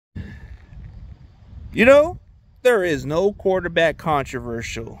You know, there is no quarterback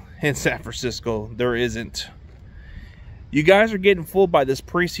controversial in San Francisco. There isn't. You guys are getting fooled by this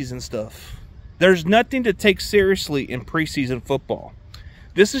preseason stuff. There's nothing to take seriously in preseason football.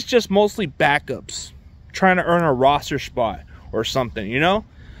 This is just mostly backups trying to earn a roster spot or something, you know?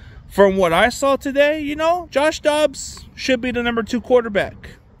 From what I saw today, you know, Josh Dobbs should be the number 2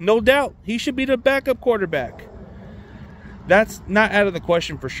 quarterback. No doubt. He should be the backup quarterback. That's not out of the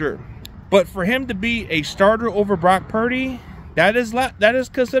question for sure. But for him to be a starter over Brock Purdy, that is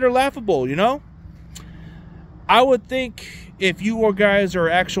considered laughable, you know? I would think if you guys are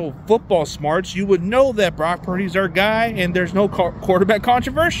actual football smarts, you would know that Brock Purdy's our guy and there's no quarterback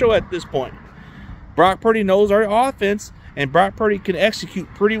controversial at this point. Brock Purdy knows our offense and Brock Purdy can execute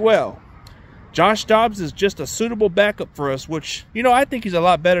pretty well. Josh Dobbs is just a suitable backup for us, which, you know, I think he's a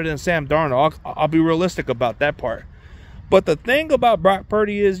lot better than Sam Darnold. I'll be realistic about that part. But the thing about Brock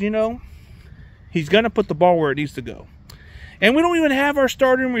Purdy is, you know, he's going to put the ball where it needs to go. And we don't even have our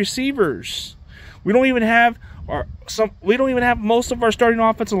starting receivers. We don't even have most of our starting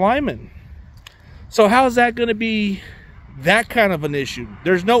offensive linemen. So how is that going to be that kind of an issue?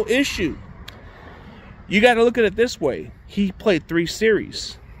 There's no issue. You got to look at it this way. He played 3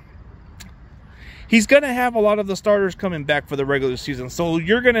 series. He's going to have a lot of the starters coming back for the regular season. So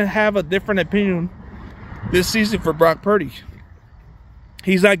you're going to have a different opinion this season for Brock Purdy.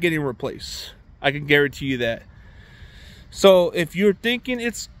 He's not getting replaced. I can guarantee you that. So if you're thinking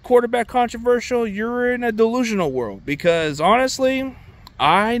it's quarterback controversial, you're in a delusional world. Because honestly,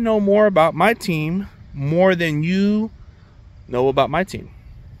 I know more about my team more than you know about my team.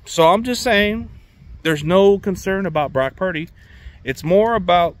 So I'm just saying there's no concern about Brock Purdy. It's more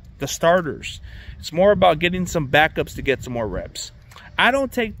about the starters. It's more about getting some backups to get some more reps. I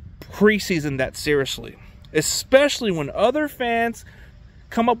don't take preseason that seriously, especially when other fans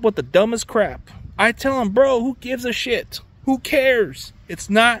come up with the dumbest crap. I tell them, bro, who gives a shit? Who cares? It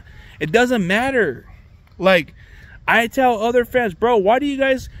doesn't matter. Like, I tell other fans, bro, why do you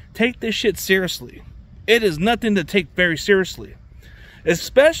guys take this shit seriously? It is nothing to take very seriously.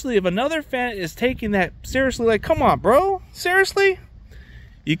 Especially if another fan is taking that seriously. Like, come on, bro. Seriously?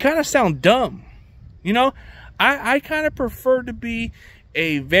 You kind of sound dumb. You know, I kind of prefer to be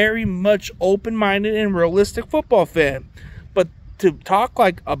a very much open-minded and realistic football fan. But to talk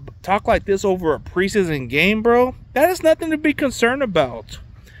like this over a preseason game, bro, that is nothing to be concerned about.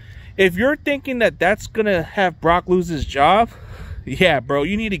 If you're thinking that that's going to have Brock lose his job, yeah, bro,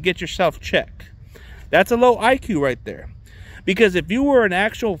 you need to get yourself checked. That's a low IQ right there. Because if you were an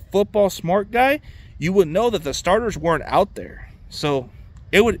actual football smart guy, you would know that the starters weren't out there. So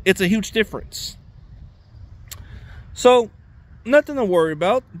it's a huge difference. So nothing to worry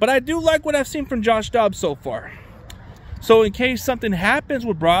about. But I do like what I've seen from Josh Dobbs so far. So in case something happens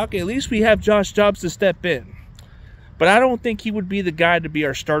with Brock, at least we have Josh Dobbs to step in. But I don't think he would be the guy to be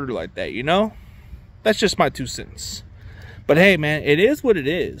our starter like that, you know? That's just my 2 cents. But hey, man, it is what it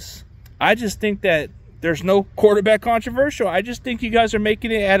is. I just think that there's no quarterback controversial. I just think you guys are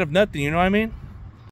making it out of nothing, you know what I mean?